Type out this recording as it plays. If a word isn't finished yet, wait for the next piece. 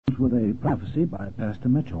with a prophecy by Pastor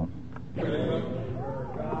Mitchell.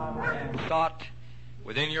 Thought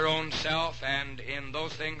within your own self and in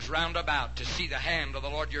those things round about to see the hand of the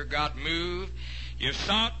Lord your God move. You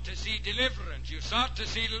sought to see deliverance. You sought to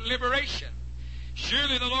see liberation.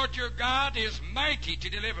 Surely the Lord your God is mighty to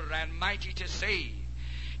deliver and mighty to save.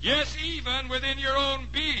 Yes, even within your own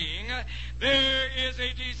being, there is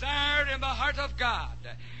a desire in the heart of God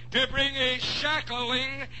to bring a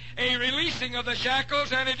shackling, a releasing of the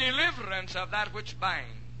shackles, and a deliverance of that which binds.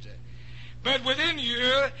 But within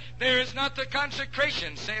you, there is not the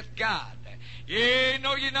consecration, saith God. Yea,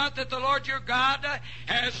 know ye not that the Lord your God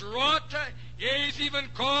has wrought, yea, he's even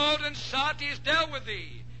called and sought, he has dealt with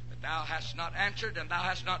thee. Thou hast not answered, and thou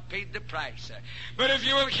hast not paid the price. But if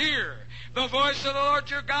you will hear the voice of the Lord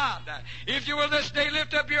your God, if you will this day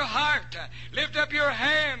lift up your heart, lift up your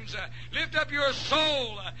hands, lift up your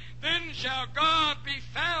soul, then shall God be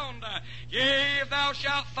found. Yea, if thou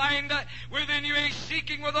shalt find within you a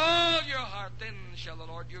seeking with all your heart, then shall the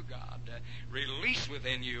Lord your God release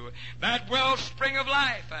within you that wellspring of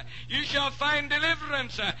life. You shall find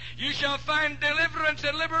deliverance. You shall find deliverance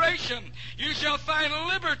and liberation. You shall find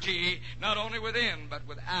liberty, not only within, but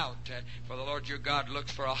without. For the Lord your God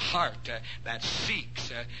looks for a heart that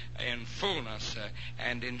seeks in fullness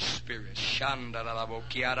and in spirit.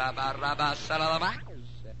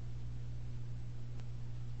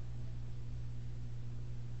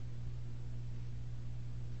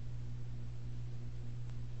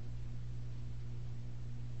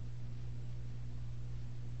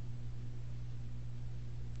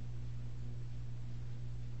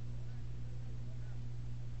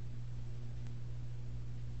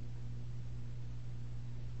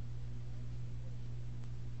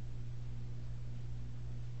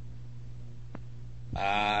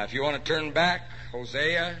 If you want to turn back,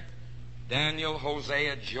 Hosea, Daniel,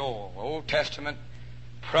 Hosea, Joel, Old Testament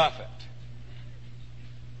prophet.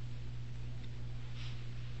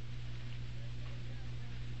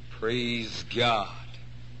 Praise God.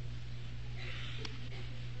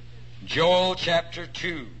 Joel chapter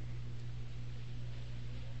 2.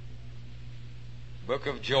 Book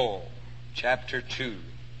of Joel, chapter 2.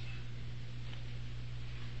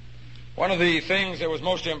 One of the things that was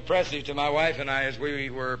most impressive to my wife and I as we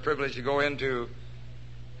were privileged to go into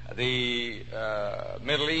the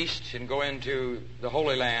Middle East and go into the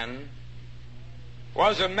Holy Land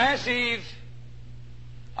was a massive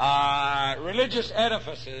religious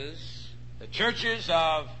edifices, the churches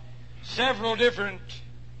of several different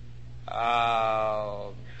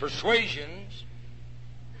persuasions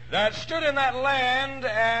that stood in that land,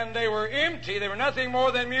 and they were empty. They were nothing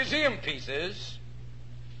more than museum pieces.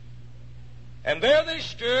 And there they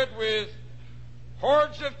stood with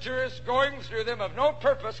hordes of tourists going through them of no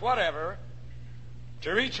purpose whatever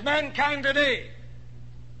to reach mankind today.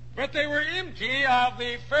 But they were empty of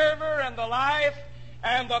the fervor and the life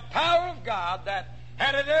and the power of God that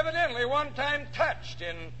had it evidently one time touched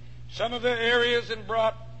in some of the areas and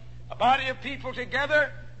brought a body of people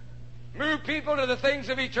together, moved people to the things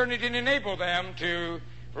of eternity, and enabled them to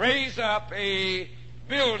raise up a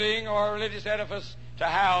building or religious edifice to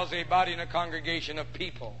house a body and a congregation of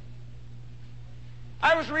people.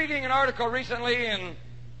 I was reading an article recently in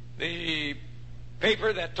the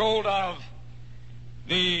paper that told of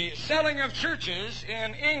the selling of churches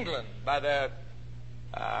in England by the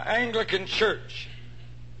Anglican Church.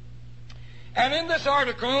 And in this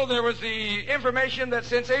article there was the information that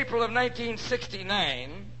since April of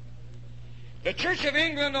 1969, the Church of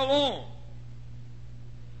England alone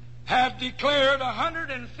have declared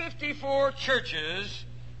 154 churches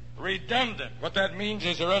redundant. What that means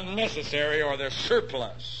is they're unnecessary or they're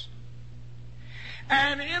surplus.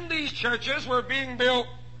 And in these churches were being built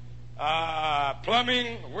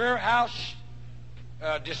plumbing, warehouse,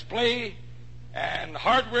 display, and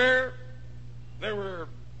hardware. There were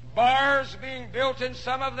bars being built in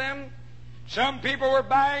some of them. Some people were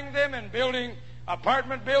buying them and building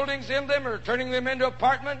apartment buildings in them or turning them into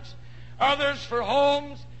apartments. Others for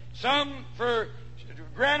homes. Some for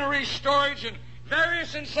granary storage and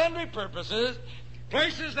various and sundry purposes,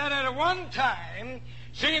 places that at one time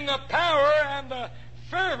seen the power and the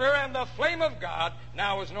fervor and the flame of God,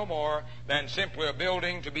 now is no more than simply a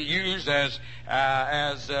building to be used as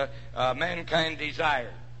mankind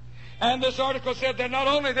desired. And this article said that not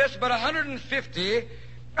only this, but 150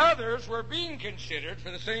 others were being considered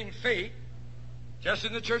for the same fate, just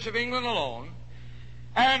in the Church of England alone.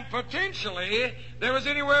 And potentially, there was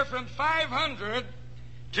anywhere from 500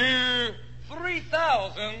 to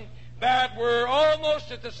 3,000 that were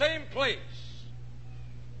almost at the same place.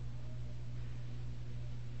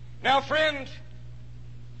 Now, friend,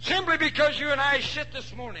 Simply because you and I sit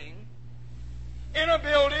this morning in a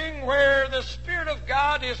building where the Spirit of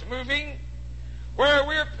God is moving, where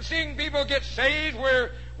we're seeing people get saved,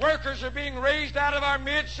 where workers are being raised out of our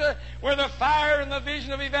midst, where the fire and the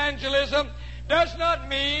vision of evangelism does not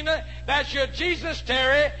mean that should Jesus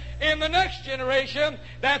tarry in the next generation,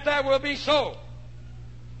 that will be so.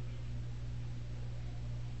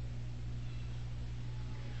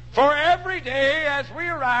 For every day as we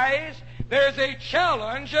arise, there's a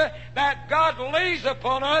challenge that God lays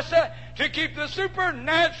upon us to keep the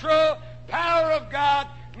supernatural power of God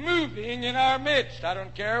moving in our midst. I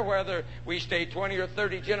don't care whether we stay 20 or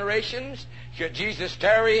 30 generations, should Jesus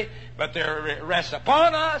tarry, but there rests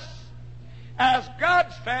upon us, as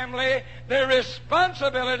God's family, the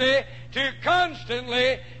responsibility to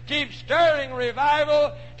constantly keep stirring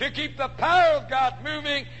revival, to keep the power of God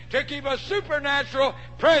moving, to keep a supernatural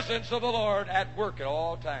presence of the Lord at work at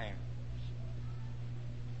all times.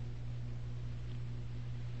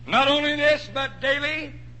 Not only this, but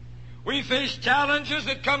daily we face challenges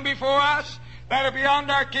that come before us that are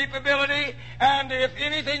beyond our capability, and if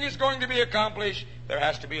anything is going to be accomplished, there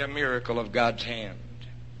has to be a miracle of God's hand.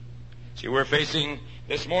 See, we're facing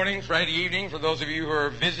this morning, Friday evening, for those of you who are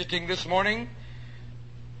visiting this morning,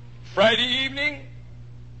 Friday evening,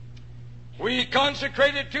 we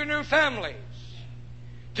consecrated 2 new families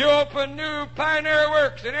to open new pioneer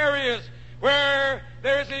works in areas where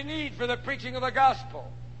there is a need for the preaching of the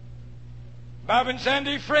gospel. Bob and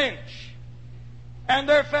Sandy French and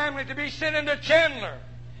their family to be sent into Chandler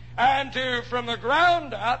and to, from the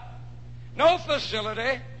ground up, no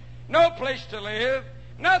facility, no place to live,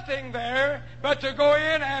 nothing there, but to go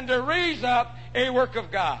in and to raise up a work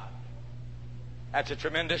of God. That's a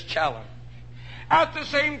tremendous challenge. At the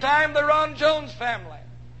same time, the Ron Jones family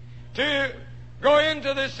to go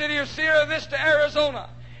into the city of Sierra Vista, Arizona,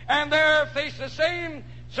 and there face the same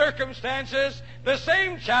circumstances, the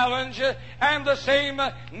same challenge, and the same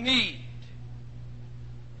need.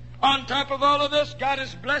 On top of all of this, God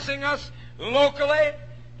is blessing us locally.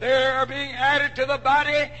 They are being added to the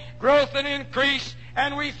body, growth and increase,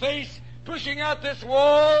 and we face pushing out this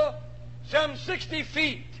wall some 60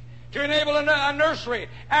 feet to enable a nursery,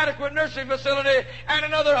 adequate nursery facility, and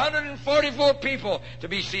another 144 people to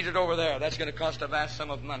be seated over there. That's going to cost a vast sum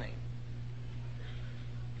of money.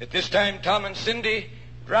 At this time, Tom and Cindy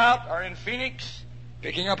Drought are in Phoenix,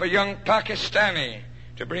 picking up a young Pakistani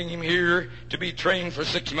to bring him here to be trained for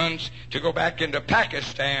 6 months to go back into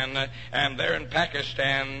Pakistan, and there in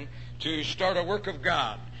Pakistan to start a work of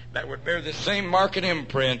God that would bear the same mark and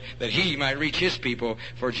imprint that he might reach his people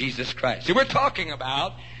for Jesus Christ. See, we're talking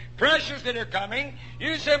about pressures that are coming.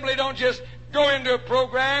 You simply don't just go into a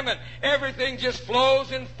program and everything just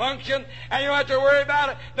flows and functions and you don't have to worry about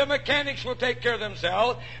it. The mechanics will take care of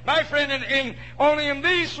themselves. My friend, only in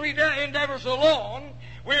these 3 endeavors alone,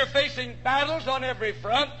 we're facing battles on every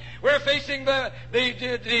front. We're facing the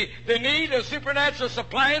need of supernatural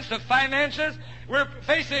suppliance of finances. We're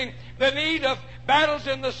facing the need of battles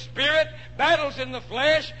in the spirit, battles in the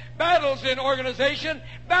flesh, battles in organization,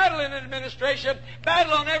 battle in administration,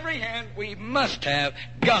 battle on every hand. We must have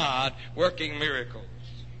God working miracles.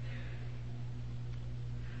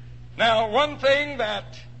 Now, one thing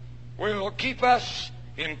that will keep us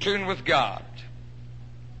in tune with God,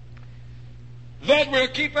 that will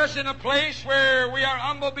keep us in a place where we are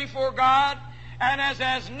humble before God, and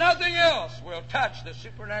as nothing else will touch the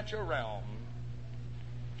supernatural realm,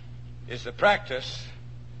 is the practice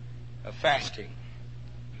of fasting.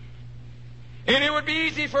 And it would be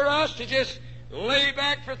easy for us to just lay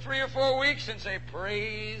back for 3 or 4 weeks and say,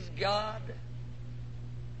 praise God,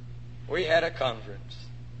 we had a conference.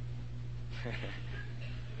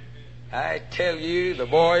 I tell you, the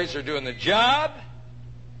boys are doing the job.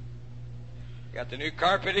 Got the new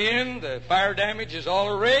carpet in. The fire damage is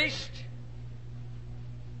all erased.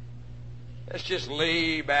 Let's just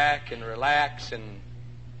lay back and relax. And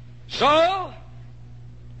so,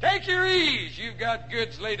 take your ease. You've got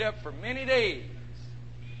goods laid up for many days.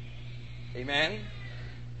 Amen.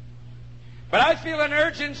 But I feel an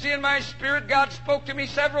urgency in my spirit. God spoke to me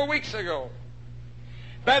several weeks ago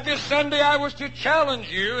that this Sunday I was to challenge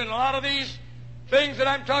you, and a lot of these things that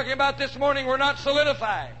I'm talking about this morning were not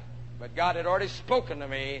solidified. But God had already spoken to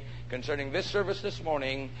me concerning this service this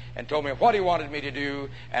morning and told me what He wanted me to do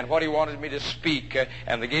and what He wanted me to speak.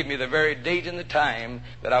 And they gave me the very date and the time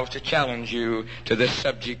that I was to challenge you to this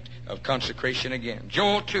subject of consecration again.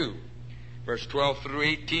 Joel 2, verse 12 through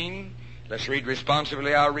 18. Let's read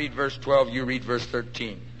responsively. I'll read verse 12. You read verse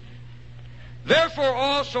 13. Therefore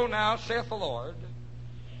also now, saith the Lord,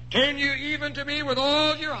 turn you even to me with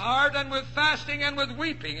all your heart, and with fasting, and with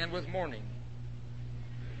weeping, and with mourning.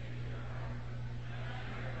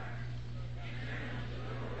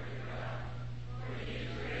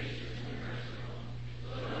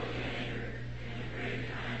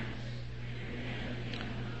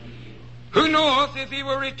 Who knoweth if he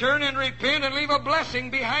will return and repent and leave a blessing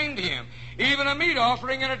behind him, even a meat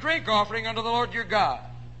offering and a drink offering unto the Lord your God?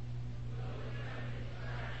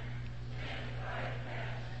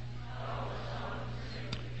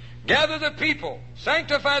 Gather the people,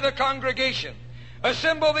 sanctify the congregation,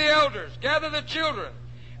 assemble the elders, gather the children,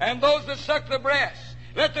 and those that suck the breast.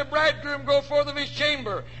 Let the bridegroom go forth of his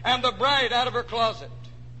chamber, and the bride out of her closet.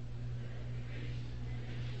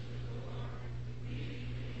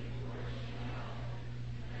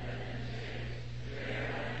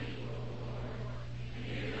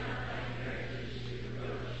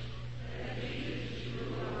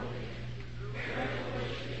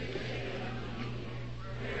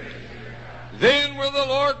 Then will the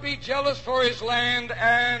Lord be jealous for his land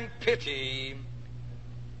and pity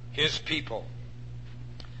his people.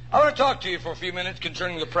 I want to talk to you for a few minutes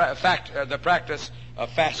concerning the practice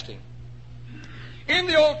of fasting. In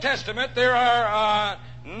the Old Testament, there are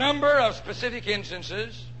a number of specific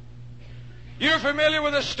instances. You're familiar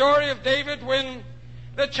with the story of David when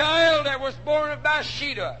the child that was born of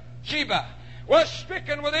Bathsheba was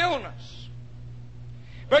stricken with illness.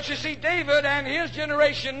 But you see, David and his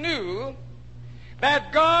generation knew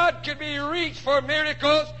that God could be reached for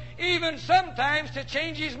miracles, even sometimes to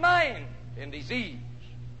change his mind in disease.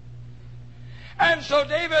 And so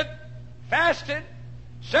David fasted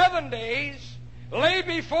 7 days, lay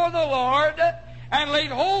before the Lord, and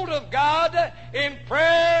laid hold of God in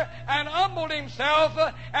prayer, and humbled himself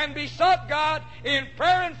and besought God in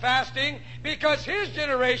prayer and fasting, because his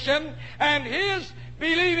generation and his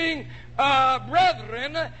believing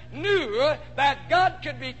brethren knew that God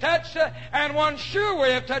could be touched, and one sure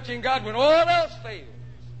way of touching God when all else fails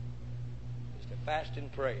is to fast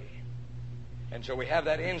and pray. And so we have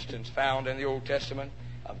that instance found in the Old Testament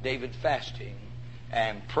of David fasting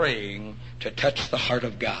and praying to touch the heart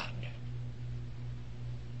of God.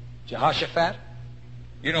 Jehoshaphat,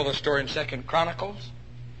 you know the story in 2 Chronicles.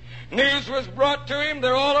 News was brought to him,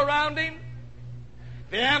 they're all around him.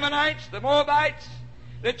 The Ammonites, the Moabites,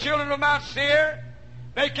 the children of Mount Seir,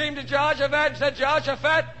 they came to Jehoshaphat and said,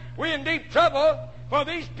 Jehoshaphat, we're in deep trouble, for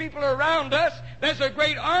these people are around us. There's a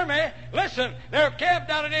great army. Listen, they're camped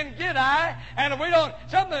down in En-Gedi, and if we don't,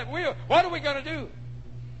 what are we going to do?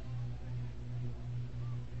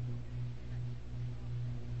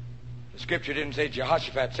 The Scripture didn't say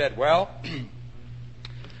Jehoshaphat said, well,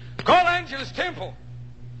 call Angelus Temple.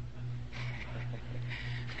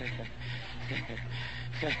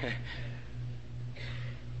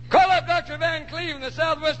 Call up Dr. Van Cleve in the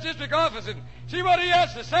Southwest District Office and see what he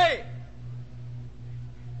has to say.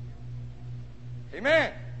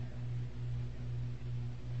 Amen.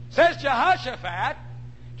 Says Jehoshaphat.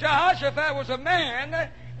 Jehoshaphat was a man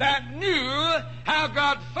that knew how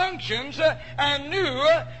God functions and knew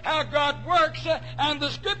how God works. And the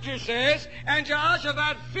Scripture says, and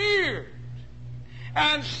Jehoshaphat feared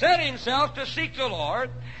and set himself to seek the Lord,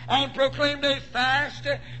 and proclaimed a fast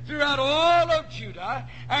throughout all of Judah,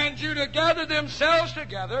 and Judah gathered themselves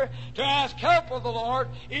together to ask help of the Lord,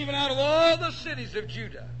 even out of all the cities of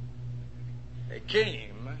Judah. They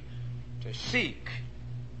came to seek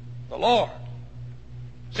the Lord.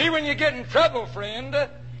 See, when you get in trouble, friend,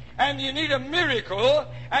 and you need a miracle,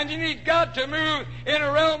 and you need God to move in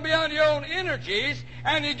a realm beyond your own energies,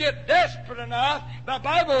 and you get desperate enough, the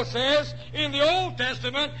Bible says in the Old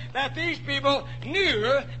Testament that these people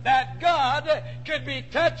knew that God could be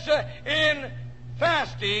touched in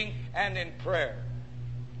fasting and in prayer.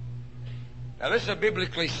 Now, this is a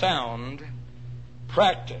biblically sound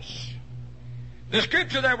practice. The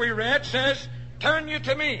Scripture that we read says, turn you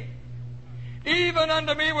to me, even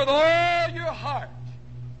unto me with all your heart,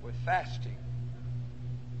 with fasting.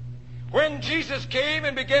 When Jesus came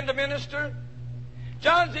and began to minister,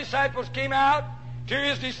 John's disciples came out to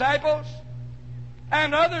his disciples,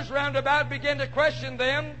 and others round about began to question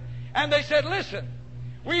them, and they said, listen,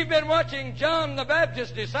 we've been watching John the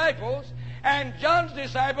Baptist's disciples, and John's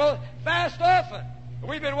disciples fast often.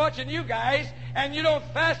 We've been watching you guys, and you don't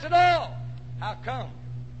fast at all. How come?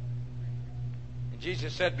 And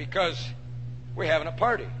Jesus said, because we're having a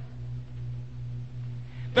party.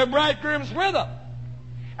 The bridegroom's with them.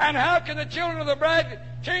 And how can the children of the bride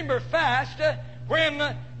chamber fast when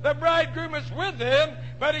the bridegroom is with them?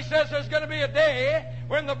 But he says there's going to be a day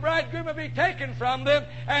when the bridegroom will be taken from them,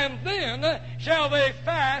 and then shall they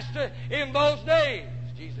fast in those days.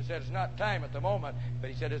 Jesus said it's not time at the moment, but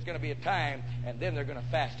he said there's going to be a time, and then they're going to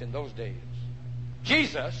fast in those days.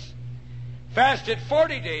 Jesus fasted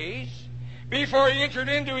 40 days before he entered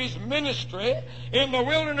into his ministry in the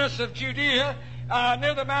wilderness of Judea,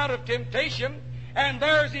 near the Mount of Temptation. And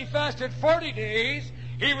there as he fasted 40 days,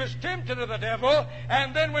 He was tempted of the devil,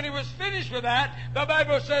 and then when he was finished with that, the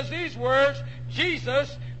Bible says these words,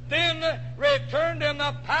 Jesus then returned in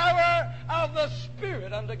the power of the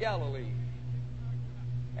Spirit unto Galilee.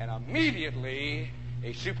 And immediately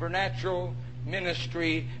a supernatural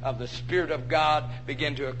ministry of the Spirit of God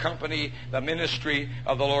began to accompany the ministry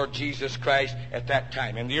of the Lord Jesus Christ at that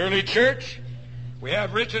time. In the early church, we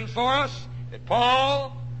have written for us that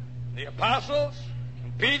Paul, the apostles,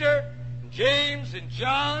 and Peter, and James, and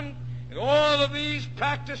John, and all of these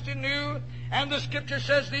practiced and knew, and the Scripture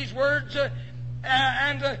says these words,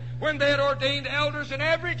 when they had ordained elders in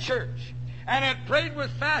every church, and had prayed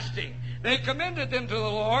with fasting, they commended them to the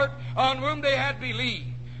Lord, on whom they had believed.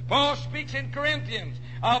 Paul speaks in Corinthians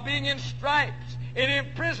of being in stripes, in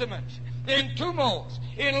imprisonments, in tumults,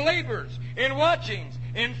 in labors, in watchings,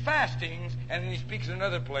 in fastings, and then he speaks in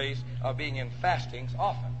another place of being in fastings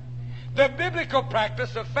often. The biblical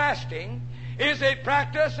practice of fasting is a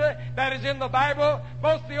practice that is in the Bible,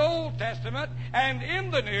 both the Old Testament and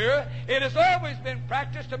in the New. It has always been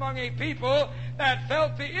practiced among a people that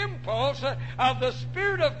felt the impulse of the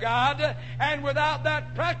Spirit of God, and without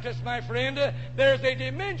that practice, my friend, there's a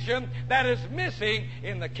dimension that is missing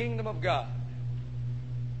in the kingdom of God.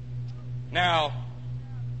 Now,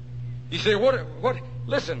 you say, what?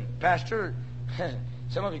 Listen, Pastor,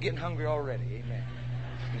 some of you are getting hungry already. Amen.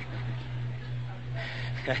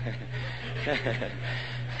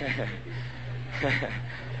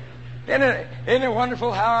 Isn't it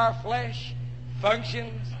wonderful how our flesh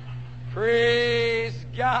functions? Praise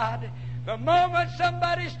God. The moment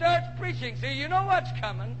somebody starts preaching, see, you know what's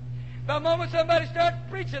coming. The moment somebody starts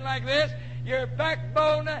preaching like this, your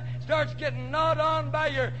backbone starts getting gnawed on by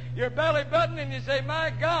your belly button, and you say,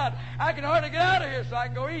 my God, I can hardly get out of here so I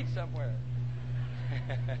can go eat somewhere.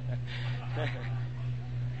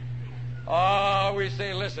 Oh, we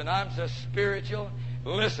say, listen, I'm so spiritual.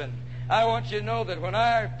 Listen, I want you to know that when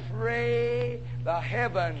I pray, the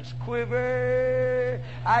heavens quiver.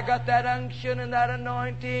 I got that unction and that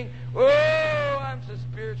anointing. Oh, I'm so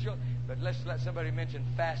spiritual. But let's let somebody mention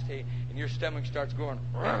fasting, and your stomach starts going.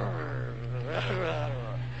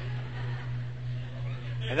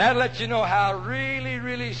 And that lets you know how really,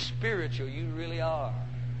 really spiritual you really are.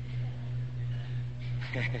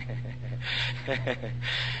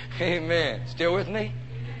 Amen. Still with me?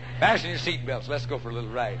 Fasten your seatbelts. Let's go for a little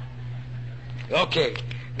ride. Okay.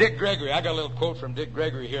 Dick Gregory. I got a little quote from Dick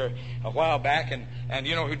Gregory here a while back, and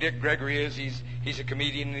you know who Dick Gregory is. He's a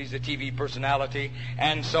comedian, and he's a TV personality,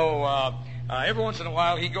 and so every once in a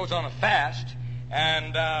while he goes on a fast,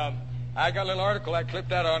 and I got a little article I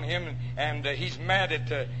clipped out on him, and he's mad at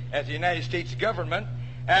the United States government,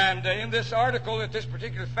 and in this article, at this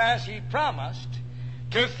particular fast, he promised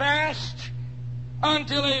to fast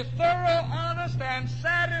until a thorough, honest, and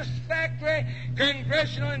satisfactory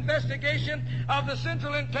congressional investigation of the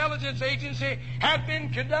Central Intelligence Agency had been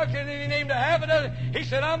conducted, and he named a half a dozen. He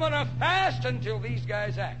said, I'm going to fast until these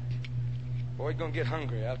guys act. Boy, he's going to get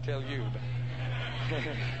hungry, I'll tell you.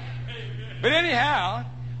 But anyhow,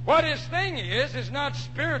 what his thing is not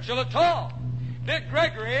spiritual at all. Dick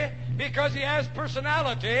Gregory, because he has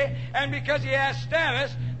personality and because he has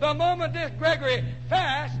status, the moment Dick Gregory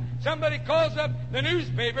fasts, somebody calls up the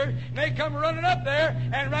newspaper, and they come running up there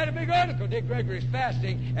and write a big article. Dick Gregory's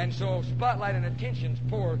fasting, and so spotlight and attention's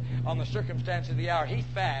poured on the circumstance of the hour. He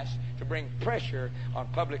fasts to bring pressure on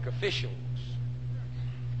public officials.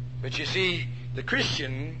 But you see, the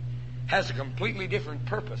Christian has a completely different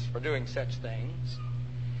purpose for doing such things.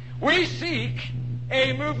 We seek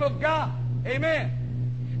a move of God.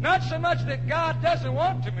 Amen. Not so much that God doesn't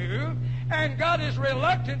want to move, and God is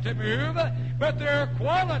reluctant to move, but there are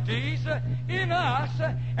qualities in us,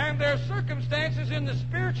 and there are circumstances in the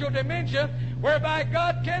spiritual dimension whereby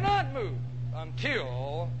God cannot move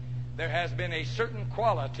until there has been a certain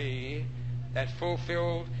quality that's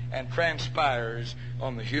fulfilled and transpires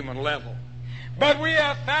on the human level. But we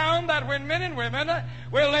have found that when men and women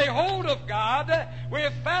will lay hold of God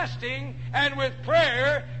with fasting and with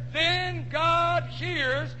prayer, then God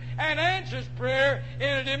hears and answers prayer in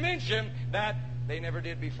a dimension that they never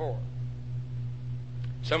did before.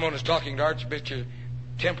 Someone was talking to Archbishop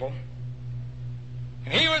Temple,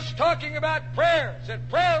 and he was talking about prayer. He said,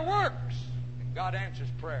 prayer works, and God answers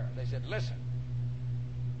prayer. They said, listen,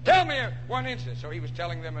 tell me one instance. So he was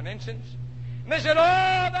telling them an instance, and they said,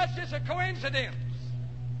 oh, that's just a coincidence.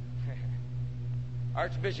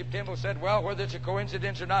 Archbishop Temple said, well, whether it's a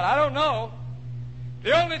coincidence or not, I don't know.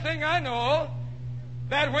 The only thing I know,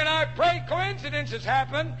 that when I pray, coincidences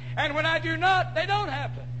happen, and when I do not, they don't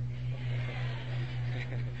happen.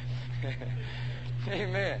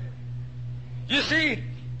 Amen. You see,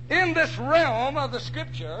 In this realm of the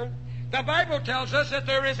Scripture, the Bible tells us that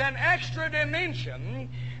there is an extra dimension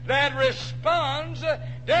that responds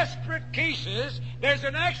desperate cases. There's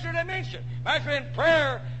an extra dimension. My friend,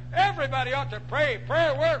 prayer, everybody ought to pray.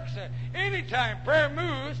 Prayer works anytime. Prayer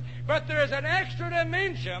moves. But there is an extra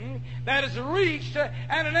dimension that is reached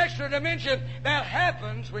and an extra dimension that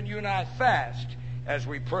happens when you and I fast as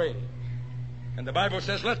we pray. And the Bible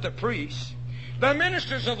says, let the priests, the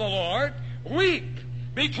ministers of the Lord, weep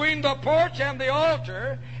between the porch and the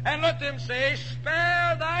altar, and let them say,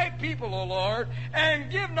 spare thy people, O Lord,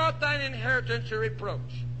 and give not thine inheritance a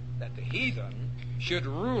reproach, that the heathen should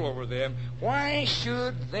rule over them. Why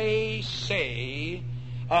should they say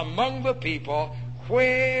among the people,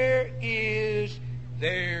 where is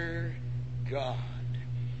their God?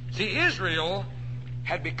 See, Israel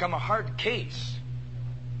had become a hard case.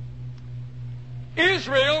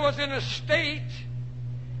 Israel was in a state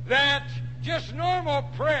that just normal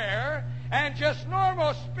prayer and just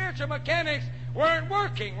normal spiritual mechanics weren't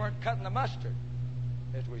working, weren't cutting the mustard,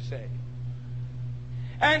 as we say.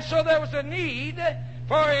 And so there was a need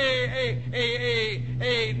for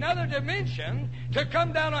another dimension to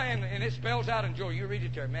come down, and it spells out, and Joe, you read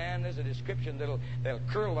it there, man, there's a description that'll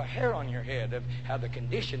curl the hair on your head of how the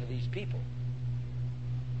condition of these people.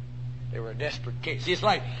 They were a desperate case. See, it's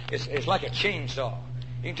like a chainsaw.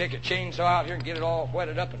 You can take a chainsaw out here and get it all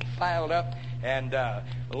whetted up and filed up and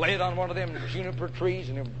lay it on one of them juniper trees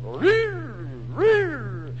and then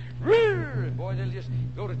boy, they'll just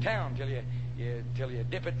go to town till you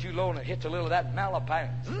dip it too low and it hits a little of that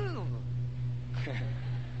malapine.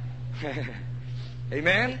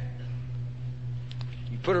 Amen?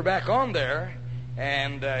 You put her back on there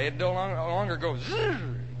and it no longer goes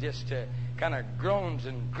just kind of groans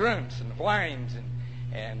and grunts and whines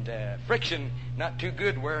and friction not too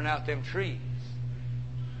good wearing out them trees.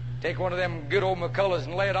 Take one of them good old McCulloughs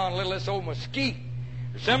and lay it on a little of this old mesquite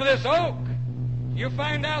or some of this oak. You'll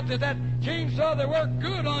find out that chainsaw, they work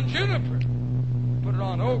good on juniper. Put it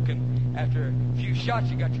on oak, and after a few shots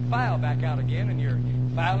you got your file back out again and you're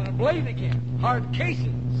filing a blade again. Hard cases.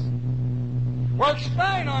 Works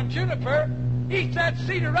fine on juniper. Eats that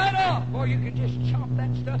cedar right off. Boy, you can just chomp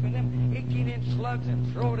that stuff in them 18-inch slugs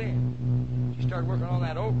and throw it in. You start working on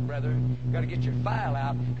that oak, brother, you've got to get your file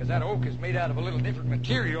out, because that oak is made out of a little different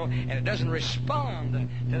material, and it doesn't respond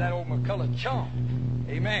to that old McCullough chomp.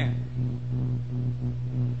 Amen.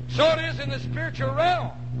 So it is in the spiritual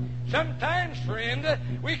realm. Sometimes, friend,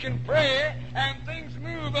 we can pray and things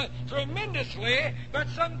move tremendously, but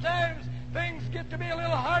sometimes things get to be a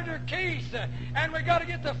little harder case, and we got to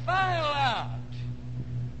get the file out.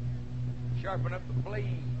 Sharpen up the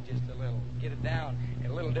blade just a little, get it down in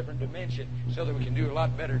a little different dimension so that we can do a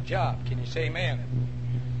lot better job. Can you say amen?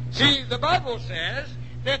 See, the Bible says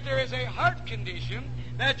that there is a heart condition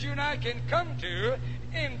that you and I can come to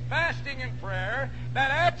in fasting and prayer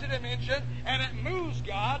that adds a dimension and it moves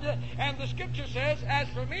God. And the Scripture says, as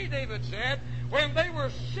for me, David said, when they were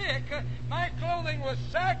sick, my clothing was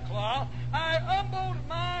sackcloth. I humbled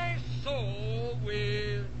my soul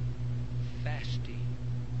with fasting.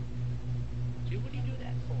 See, what do you do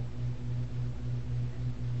that for?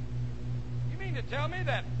 You mean to tell me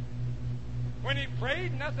that when he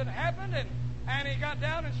prayed, nothing happened, and he got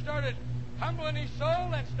down and started humbling his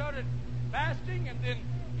soul and started fasting, and then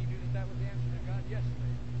he knew that was the answer to God? Yes, sir.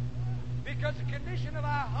 Because the condition of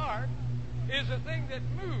our heart is a thing that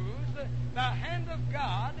moves the hand of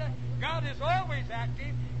God. God is always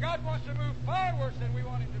active. God wants to move far worse than we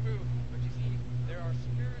want him to move. But you see, there are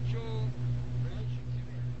spiritual relationships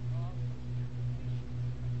involved.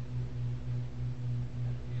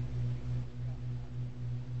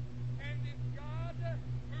 And if God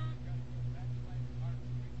moves,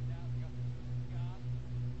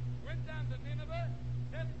 went down to Nineveh,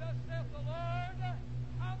 said, thus saith the Lord,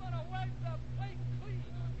 I'm going to wipe the plate clean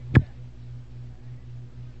on you guys.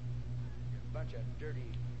 You're a bunch of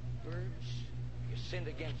dirty birds. You sinned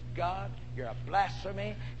against God. You're a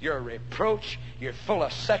blasphemy. You're a reproach. You're full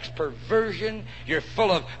of sex perversion. You're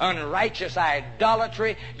full of unrighteous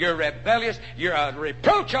idolatry. You're rebellious. You're a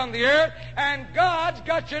reproach on the earth, and God's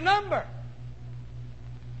got your number.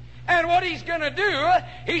 And what he's going to do,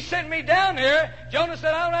 he sent me down here. Jonah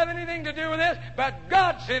said, I don't have anything to do with this, but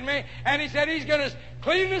God sent me, and he said he's going to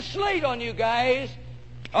clean the slate on you guys.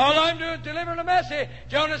 All I'm doing is delivering a message.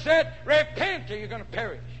 Jonah said, repent or you're going to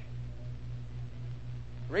perish.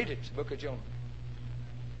 Read it. It's the book of Jonah.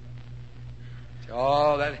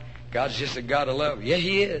 Oh, that God's just a God of love. Yeah,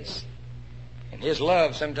 he is. And his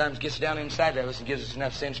love sometimes gets down inside of us and gives us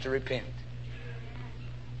enough sense to repent.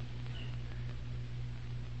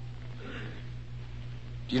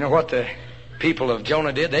 Do you know what the people of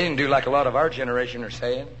Jonah did. They didn't do like a lot of our generation are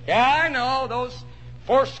saying. Yeah, I know. Those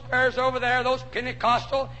four squares over there, those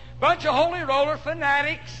Pentecostal, bunch of holy roller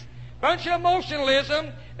fanatics, bunch of emotionalism.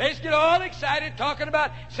 They just get all excited talking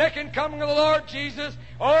about second coming of the Lord Jesus,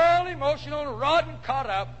 all emotional, rotten, caught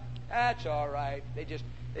up. That's all right. They just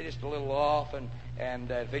a little off, and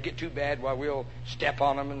if they get too bad, well, we'll step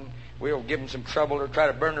on them and we'll give them some trouble or try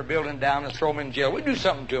to burn their building down and throw them in jail. We'll do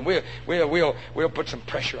something to them. We'll put some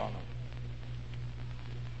pressure on them.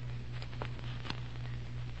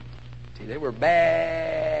 See, they were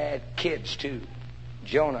bad kids too.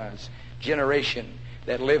 Jonah's generation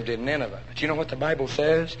that lived in Nineveh. But you know what the Bible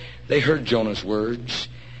says? They heard Jonah's words.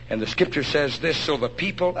 And the Scripture says this, so the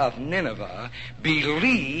people of Nineveh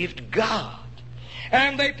believed God.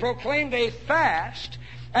 And they proclaimed a fast,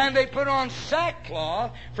 and they put on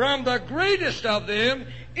sackcloth from the greatest of them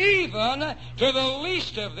even to the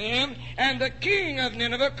least of them. And the king of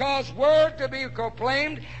Nineveh caused word to be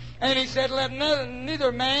proclaimed, and he said, let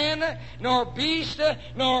neither man, nor beast,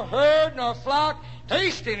 nor herd, nor flock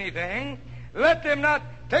taste anything. Let them not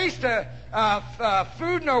taste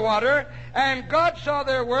food nor water. And God saw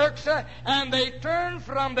their works, and they turned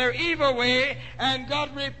from their evil way, and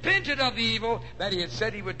God repented of the evil that he had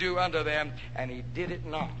said he would do unto them, and he did it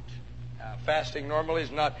not. Fasting normally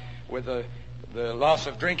is not with the loss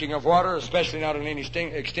of drinking of water, especially not in any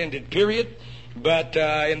extended period. But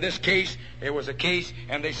in this case, it was a case,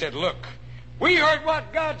 and they said, look, we heard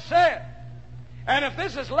what God said. And if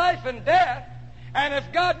this is life and death, and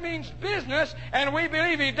if God means business, and we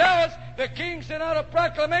believe he does, the king sent out a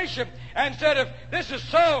proclamation and said, if this is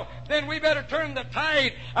so, then we better turn the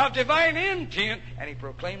tide of divine intent. And he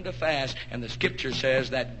proclaimed a fast, and the Scripture says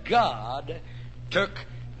that God took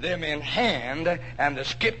them in hand, and the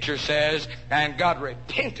Scripture says, and God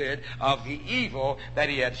repented of the evil that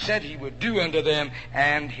he had said he would do unto them,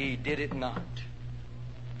 and he did it not.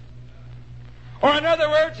 Or in other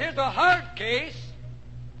words, here's a hard case.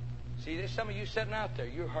 See, there's some of you sitting out there,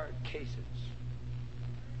 you're hard cases.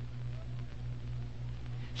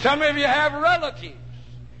 Some of you have relatives,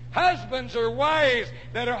 husbands or wives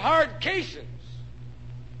that are hard cases.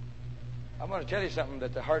 I'm going to tell you something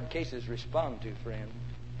that the hard cases respond to, friend.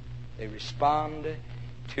 They respond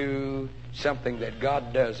to something that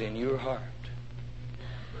God does in your heart.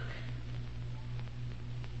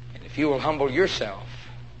 And if you will humble yourself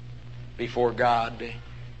before God,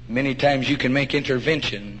 many times you can make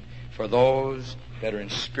intervention for those that are in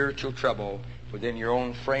spiritual trouble within your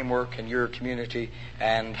own framework and your community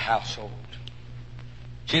and household.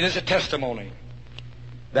 See, there's a testimony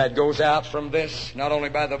that goes out from this, not only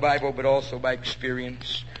by the Bible, but also by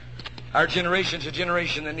experience. Our generation's a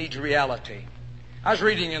generation that needs reality. I was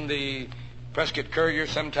reading in the Prescott Courier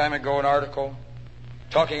some time ago an article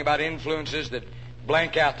talking about influences that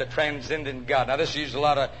blank out the transcendent God. Now, this uses a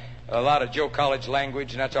lot of Joe College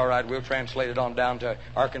language, and that's all right. We'll translate it on down to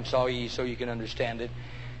Arkansas East so you can understand it.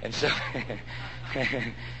 And so,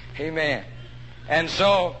 amen. And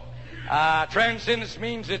so, transcendence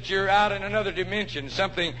means that you're out in another dimension,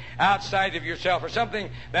 something outside of yourself, or something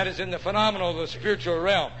that is in the phenomenal of the spiritual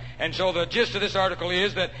realm. And so the gist of this article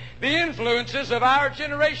is that the influences of our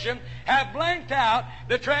generation have blanked out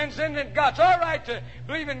the transcendent God. It's all right to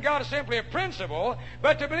believe in God as simply a principle,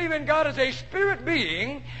 but to believe in God as a spirit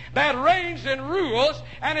being that reigns and rules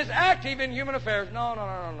and is active in human affairs. No.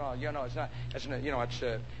 You know, it's not.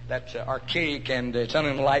 That's archaic and it's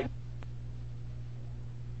unenlightened.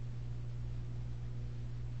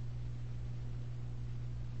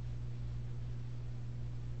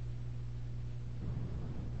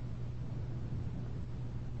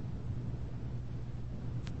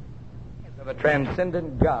 Of a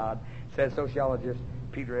transcendent God, says sociologist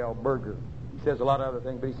Peter L. Berger. He says a lot of other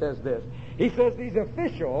things, but he says this. He says these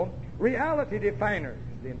official reality definers,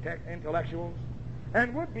 the intellectuals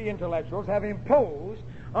and would-be intellectuals, have imposed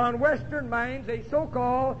on Western minds a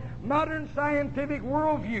so-called modern scientific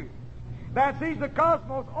worldview that sees the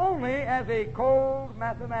cosmos only as a cold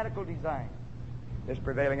mathematical design. This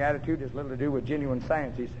prevailing attitude has little to do with genuine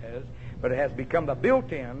science, he says, but it has become the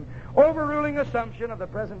built-in, overruling assumption of the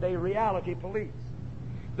present-day reality police.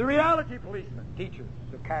 The reality policemen, teachers,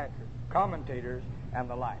 psychiatrists, commentators, and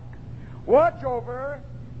the like, watch over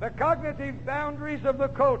the cognitive boundaries of the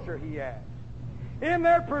culture, he adds. In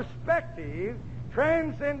their perspective,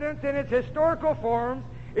 transcendence in its historical forms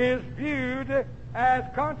is viewed as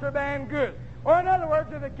contraband goods. Or in other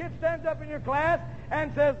words, if a kid stands up in your class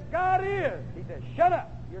and says, God is, he says, shut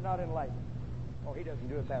up, you're not enlightened. Oh, he doesn't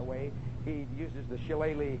do it that way. He uses the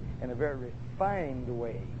shillelagh in a very refined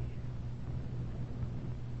way.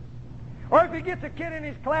 Or if he gets a kid in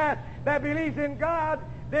his class that believes in God,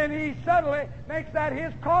 then he suddenly makes that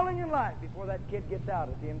his calling in life. Before that kid gets out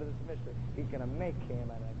at the end of the semester, he's going to make him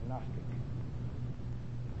an agnostic.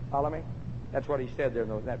 Follow me? That's what he said there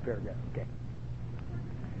in that paragraph. Okay.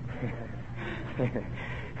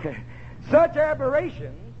 Such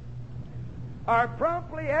aberrations are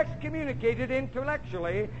promptly excommunicated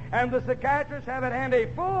intellectually, and the psychiatrists have at hand a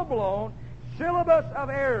full-blown syllabus of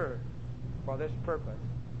errors for this purpose,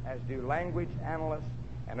 as do language analysts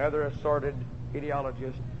and other assorted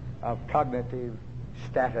ideologists of cognitive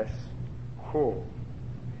status quo.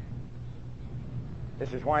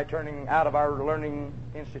 This is why turning out of our learning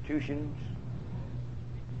institutions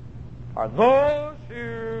are those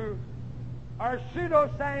who are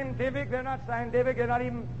pseudo-scientific. They're not scientific. They don't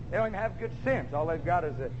even have good sense. All they've got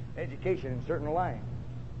is an education in certain lines.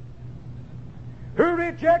 Who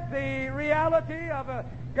reject the reality of a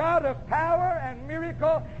God of power and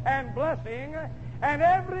miracle and blessing, and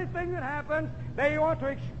everything that happens they want to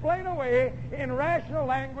explain away in rational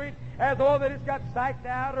language as though that it's got psyched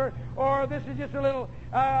out, or this is just a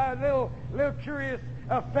little curious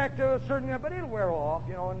effect of a certain, but it'll wear off,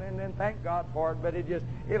 and thank God for it, but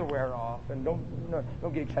it'll wear off, and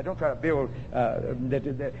don't get excited. Don't try to build,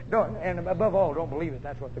 and above all, don't believe it.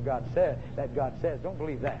 That's what God says. Don't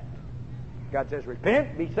believe that. God says,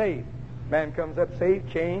 repent, be saved. Man comes up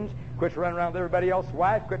saved, changed, quits running around with everybody else's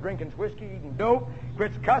wife, quit drinking whiskey, eating dope,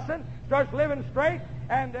 quits cussing, starts living straight,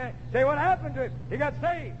 and say, what happened to him? He got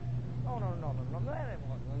saved. Oh, no, that ain't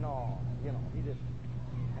what, no, he just...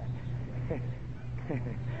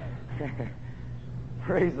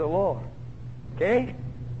 Praise the Lord. Okay?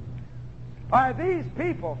 Why, these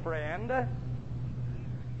people, friend,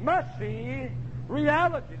 must see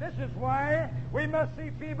reality. This is why we must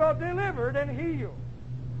see people delivered and healed,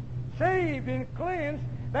 saved and cleansed,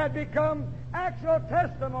 that become actual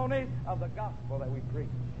testimonies of the gospel that we preach.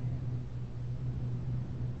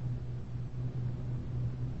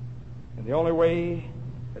 And the only way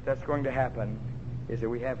that that's going to happen is that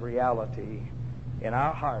we have reality in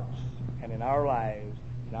our hearts and in our lives,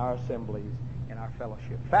 in our assemblies, in our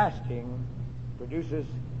fellowship. Fasting produces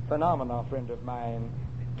phenomena, friend of mine,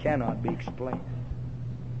 that cannot be explained.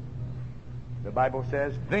 The Bible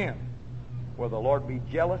says, then will the Lord be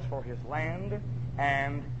jealous for his land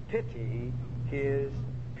and pity his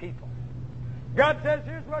people. God says,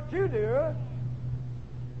 here's what you do.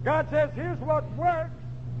 God says, here's what works.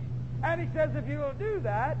 And he says, if you'll do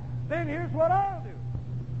that, then here's what I'll do.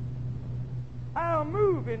 I'll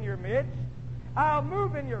move in your midst. I'll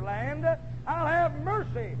move in your land. I'll have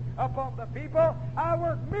mercy upon the people. I'll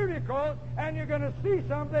work miracles, and you're going to see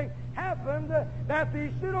something happen that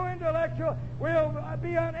the pseudo-intellectual will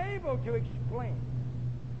be unable to explain.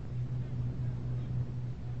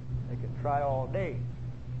 They can try all day,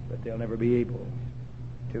 but they'll never be able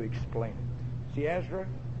to explain it. See, Ezra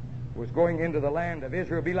was going into the land of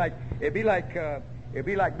Israel. It'd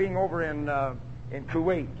be like being over in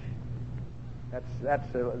Kuwait. That's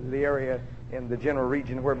the area in the general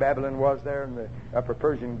region where Babylon was there in the upper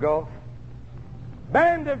Persian Gulf.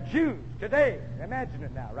 Band of Jews today, imagine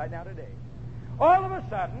it now, right now today, all of a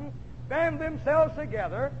sudden band themselves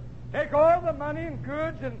together, take all the money and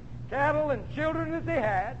goods and cattle and children that they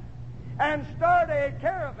had, and start a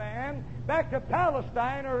caravan back to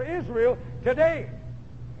Palestine or Israel today.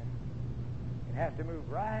 And have to move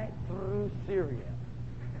right through Syria.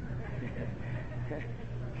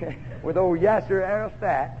 With old Yasser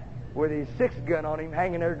Arafat with his 6-gun on him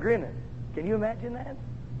hanging there grinning. Can you imagine that?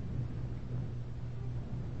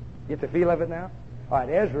 Get the feel of it now? All right,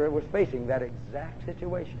 Ezra was facing that exact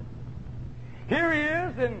situation. Here he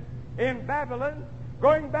is in Babylon,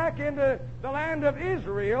 going back into the land of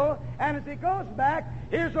Israel, and as he goes back,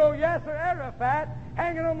 here's old Yasser Arafat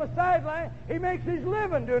hanging on the sideline. He makes his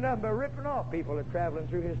living doing nothing but ripping off people that are traveling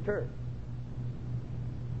through his turf.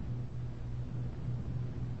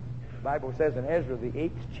 The Bible says in Ezra, the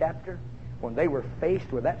 8th chapter, when they were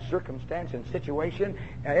faced with that circumstance and situation,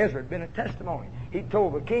 Ezra had been a testimony. He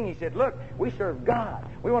told the king, he said, look, we serve God.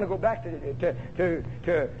 We want to go back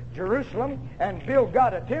to Jerusalem and build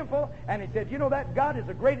God a temple. And he said, you know that God is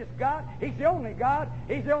the greatest God. He's the only God.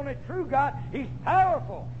 He's the only true God. He's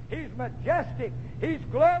powerful. He's majestic. He's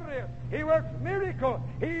glorious. He works miracles.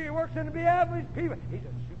 He works in the behalf of his people. He's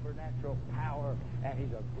a supernatural power, and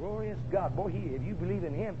he's a glorious God. Boy, if you believe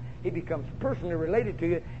in him, he becomes personally related to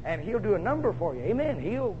you, and he'll do a number for you. Amen.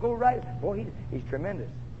 He'll go right. Boy, he's tremendous.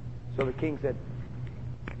 So the king said,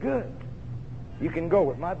 good. You can go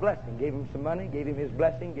with my blessing. Gave him some money, gave him his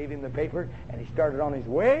blessing, gave him the paper, and he started on his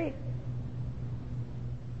way.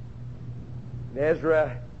 And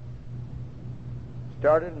Ezra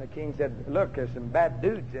started, and the king said, look, there's some bad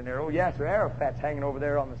dudes in there. Oh, Yasser Arafat's hanging over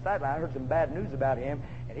there on the sideline. I heard some bad news about him,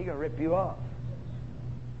 and he's going to rip you off.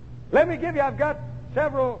 Let me give you, I've got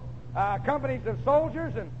several companies of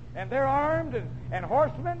soldiers, and they're armed, and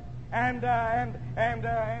horsemen, and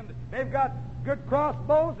they've got good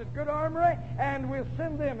crossbows and good armory, and we'll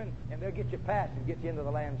send them, and they'll get you past and get you into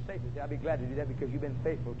the land safely. I'll be glad to do that because you've been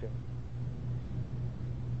faithful to me.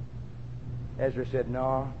 Ezra said,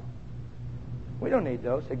 no, we don't need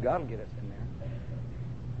those. Said, God will get us in there.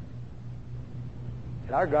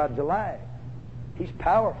 Said, our God's alive. He's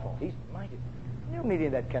powerful. He's mighty. You don't need any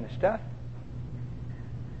of that kind of stuff.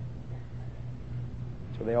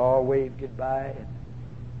 So they all waved goodbye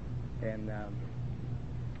and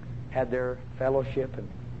had their fellowship and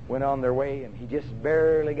went on their way, and he just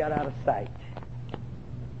barely got out of sight.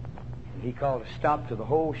 And he called a stop to the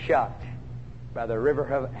whole shot by the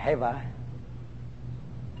river Heva.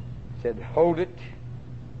 Said, hold it.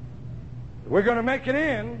 We're going to make it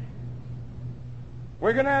in.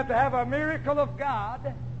 We're going to have a miracle of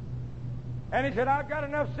God. And he said, I've got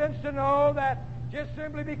enough sense to know that just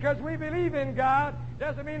simply because we believe in God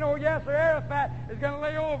doesn't mean old Yasser Arafat is going to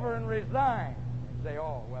lay over and resign. And say,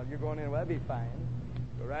 oh, well, you're going in. Well, that'd be fine.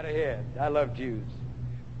 Go right ahead. I love Jews.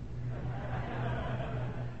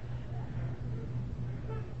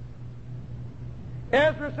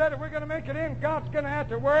 Ezra said, if we're going to make it in, God's going to have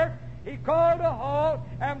to work. He called a halt,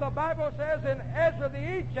 and the Bible says in Ezra, the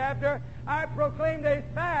 8th chapter, I proclaimed a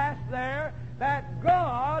fast there that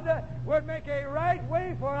God would make a right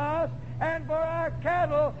way for us and for our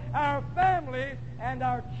cattle, our families, and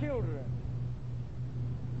our children.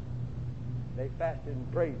 They fasted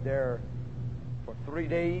and prayed there for 3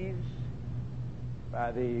 days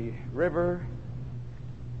by the river,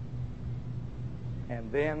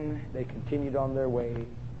 and then they continued on their way,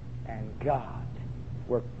 and God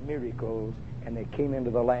worked miracles, and they came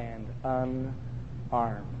into the land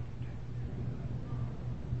unarmed.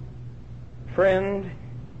 Friend,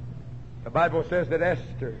 the Bible says that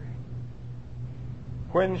Esther,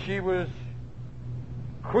 when she was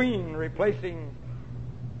queen, replacing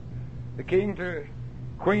the king to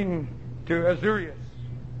queen to Ahasuerus,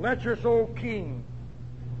 lecherous old king,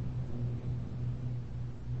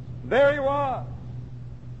 there he was,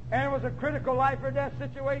 and it was a critical life or death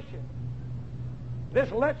situation. This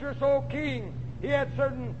lecherous old king, he had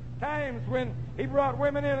certain times when he brought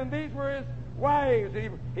women in, and these were his wives.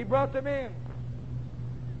 He brought them in.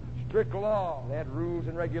 Strict law. They had rules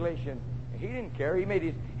and regulations. He didn't care. He made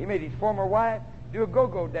his former wife do a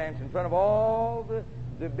go-go dance in front of all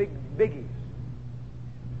the big biggies.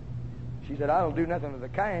 She said, I don't do nothing of the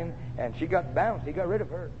kind, and she got bounced. He got rid of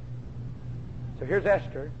her. So here's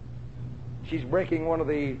Esther. She's breaking one of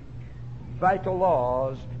the vital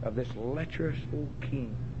laws of this lecherous old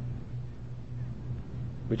king.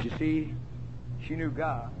 But you see, she knew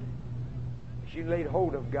God. She laid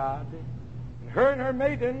hold of God. And her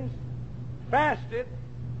maidens fasted.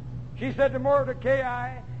 She said to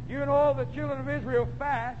Mordecai, you and all the children of Israel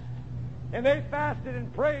fast. And they fasted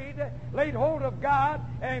and prayed, laid hold of God,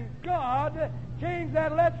 and God changed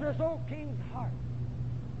that lecherous old king's heart.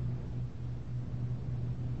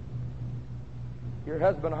 Your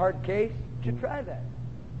husband a hard case? You should try that.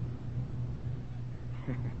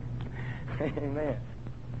 Amen.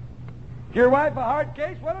 Is your wife a hard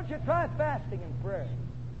case? Why don't you try fasting and prayer?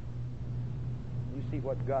 You see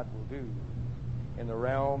what God will do in the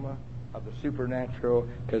realm of the supernatural.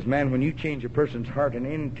 Because, man, when you change a person's heart and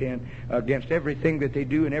intent against everything that they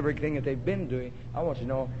do and everything that they've been doing, I want you to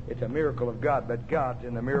know it's a miracle of God, but God's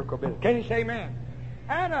in the miracle business. Can you say amen?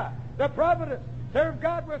 Anna, the prophetess, served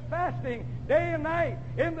God with fasting day and night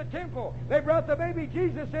in the temple. They brought the baby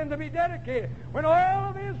Jesus in to be dedicated. When all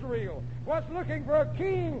of Israel was looking for a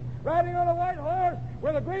king riding on a white horse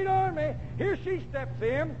with a great army, here she steps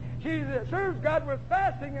in. She serves God with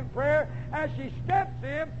fasting and prayer. As she steps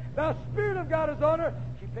in, the Spirit of God is on her.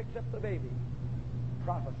 She picks up the baby,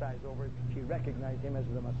 prophesies over it. She recognized him as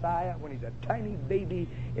the Messiah when he's a tiny baby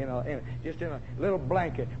just in a little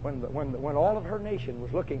blanket when all of her nation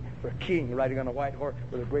was looking for a king riding on a white horse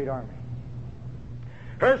with a great army.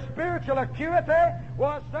 Her spiritual acuity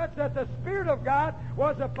was such that the Spirit of God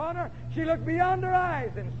was upon her. She looked beyond her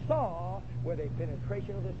eyes and saw with a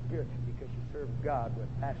penetration of the Spirit because she served God with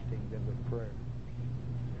fasting and with prayer.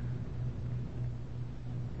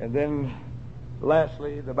 And then,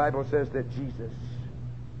 lastly, the Bible says that Jesus,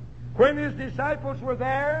 when his disciples were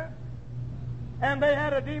there, and they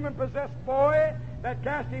had a demon-possessed boy that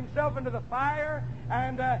cast himself into the fire,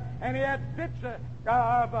 and he had fits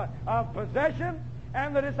of possession,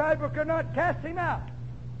 and the disciples could not cast him out.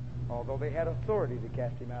 Although they had authority to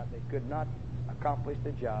cast him out, they could not accomplish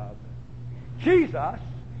the job. Jesus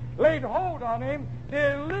laid hold on him,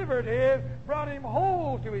 delivered him, brought him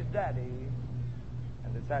whole to his daddy.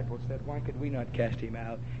 And the disciples said, why could we not cast him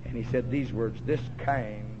out? And he said these words, this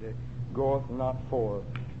kind goeth not forth,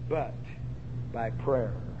 but by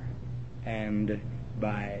prayer and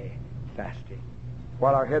by fasting.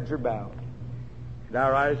 While our heads are bowed and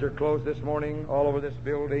our eyes are closed this morning all over this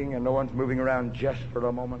building and no one's moving around just for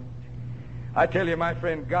a moment, I tell you, my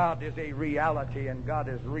friend, God is a reality and God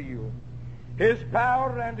is real. His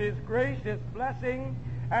power and His grace, His blessing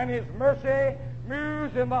and His mercy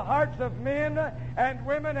moves in the hearts of men and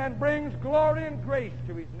women and brings glory and grace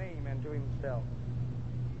to His name and to Himself.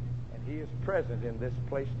 And He is present in this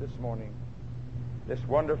place this morning. This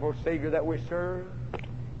wonderful Savior that we serve.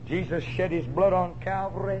 Jesus shed His blood on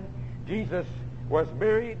Calvary. Jesus was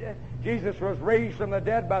buried. Jesus was raised from the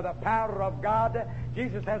dead by the power of God.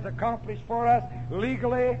 Jesus has accomplished for us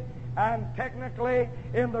legally and technically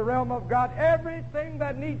in the realm of God everything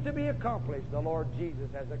that needs to be accomplished. The Lord Jesus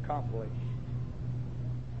has accomplished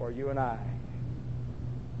for you and I.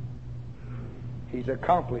 He's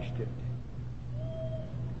accomplished it.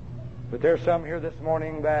 But there's some here this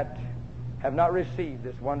morning that have not received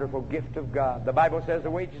this wonderful gift of God. The Bible says the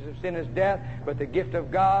wages of sin is death, but the gift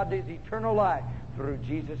of God is eternal life through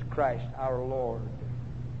Jesus Christ our Lord.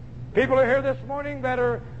 People are here this morning that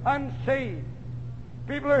are unsaved.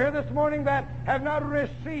 People are here this morning that have not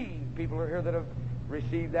received. People are here that have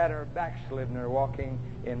received that are backslidden or walking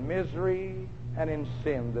in misery and in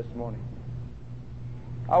sin this morning.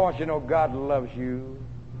 I want you to know God loves you.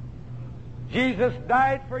 Jesus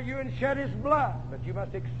died for you and shed His blood, but you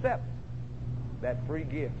must accept that free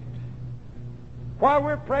gift. While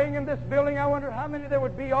we're praying in this building, I wonder how many there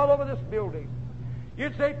would be all over this building.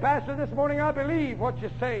 You'd say, Pastor, this morning I believe what you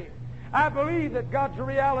say. I believe that God's a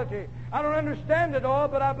reality. I don't understand it all,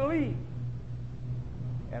 but I believe.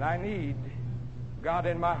 And I need God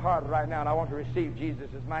in my heart right now, and I want to receive Jesus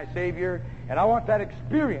as my Savior, and I want that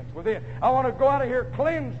experience within. I want to go out of here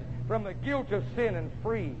cleansed from the guilt of sin and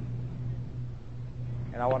free.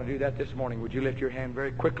 And I want to do that this morning. Would you lift your hand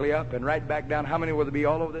very quickly up and right back down? How many will there be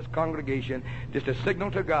all over this congregation? Just a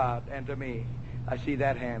signal to God and to me. I see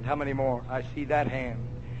that hand. How many more? I see that hand.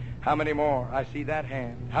 How many more? I see that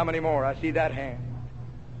hand. How many more? I see that hand.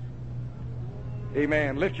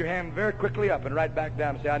 Amen. Lift your hand very quickly up and right back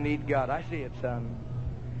down and say, I need God. I see it, son.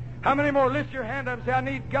 How many more? Lift your hand up and say, I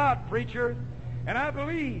need God, preacher. And I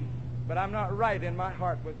believe, but I'm not right in my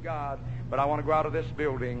heart with God. But I want to go out of this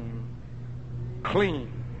building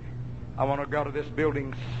clean. I want to go out of this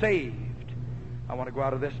building saved. I want to go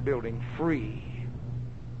out of this building free.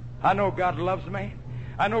 I know God loves me.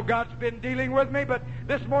 I know God's been dealing with me, but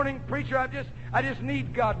this morning, preacher, I just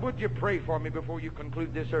need God. Would you pray for me before you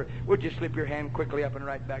conclude this? Or would you slip your hand quickly up and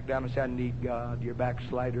right back down and say, I need God. You're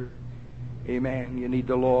backslider. Amen. You need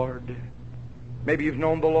the Lord. Maybe you've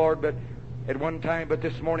known the Lord, but at one time, but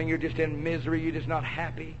this morning you're just in misery. You're just not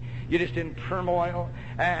happy. You're just in turmoil,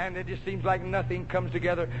 and it just seems like nothing comes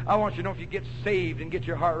together. I want you to know if you get saved and get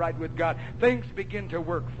your heart right with God, things begin to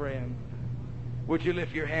work, friend. Would you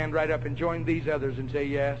lift your hand right up and join these others and say,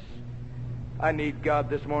 yes, I need God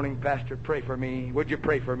this morning, Pastor. Pray for me. Would you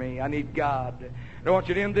pray for me? I need God. I don't want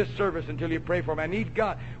you to end this service until you pray for me. I need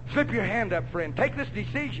God. Slip your hand up, friend. Take this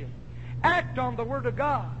decision. Act on the Word of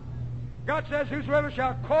God. God says, whosoever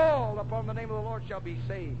shall call upon the name of the Lord shall be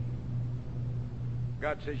saved.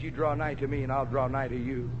 God says, you draw nigh to me and I'll draw nigh to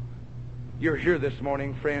you. You're here this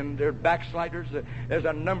morning, friend. There are backsliders. There's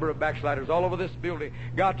a number of backsliders all over this building.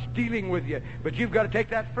 God's dealing with you, but you've got to take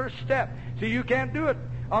that first step. See, you can't do it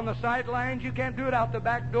on the sidelines. You can't do it out the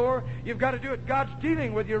back door. You've got to do it. God's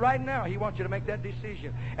dealing with you right now. He wants you to make that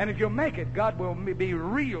decision. And if you'll make it, God will be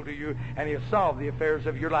real to you, and He'll solve the affairs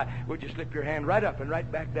of your life. Would you slip your hand right up and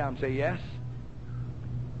right back down and say, yes?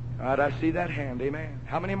 All right, I see that hand. Amen.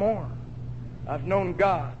 How many more? I've known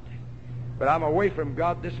God, but I'm away from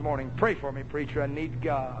God this morning. Pray for me, preacher. I need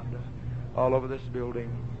God all over this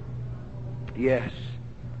building. Yes.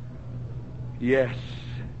 Yes.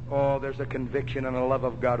 Oh, there's a conviction and a love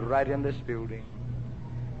of God right in this building.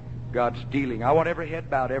 God's dealing. I want every head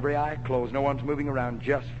bowed, every eye closed. No one's moving around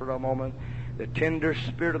just for a moment. The tender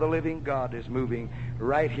Spirit of the living God is moving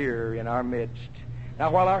right here in our midst.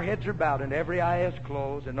 Now, while our heads are bowed and every eye is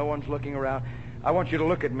closed and no one's looking around, I want you to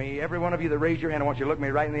look at me. Every one of you that raised your hand, I want you to look me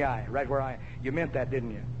right in the eye, right where I am. You meant that, didn't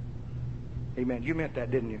you? Amen. You meant that,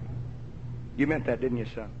 didn't you? You meant that, didn't you,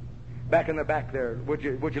 son? Back in the back there, would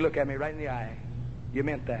you look at me right in the eye? You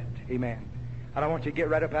meant that. Amen. And I want you to get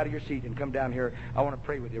right up out of your seat and come down here. I want to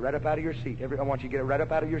pray with you right up out of your seat. I want you to get right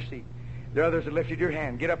up out of your seat. There are others that lifted your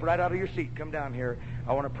hand. Get up right out of your seat. Come down here.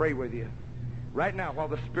 I want to pray with you. Right now, while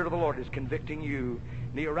the Spirit of the Lord is convicting you,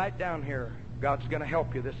 kneel right down here. God's going to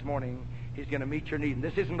help you this morning. He's going to meet your need. And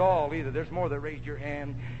this isn't all either. There's more that raised your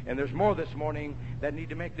hand, and there's more this morning that need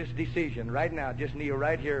to make this decision. Right now, just kneel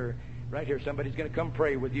right here. Right here. Somebody's going to come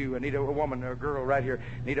pray with you. I need a woman or a girl right here.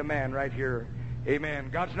 Need a man right here. Amen.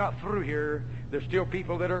 God's not through here. There's still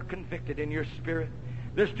people that are convicted in your spirit.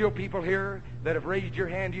 There's still people here that have raised your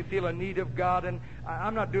hand. You feel a need of God. And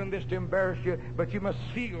I'm not doing this to embarrass you, but you must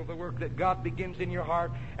feel the work that God begins in your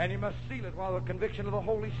heart. And you must feel it while the conviction of the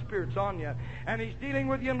Holy Spirit's on you. And He's dealing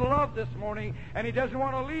with you in love this morning. And He doesn't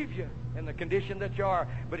want to leave you in the condition that you are.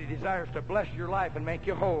 But He desires to bless your life and make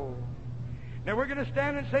you whole. Now we're going to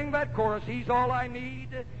stand and sing that chorus. He's all I need.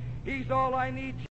 He's all I need.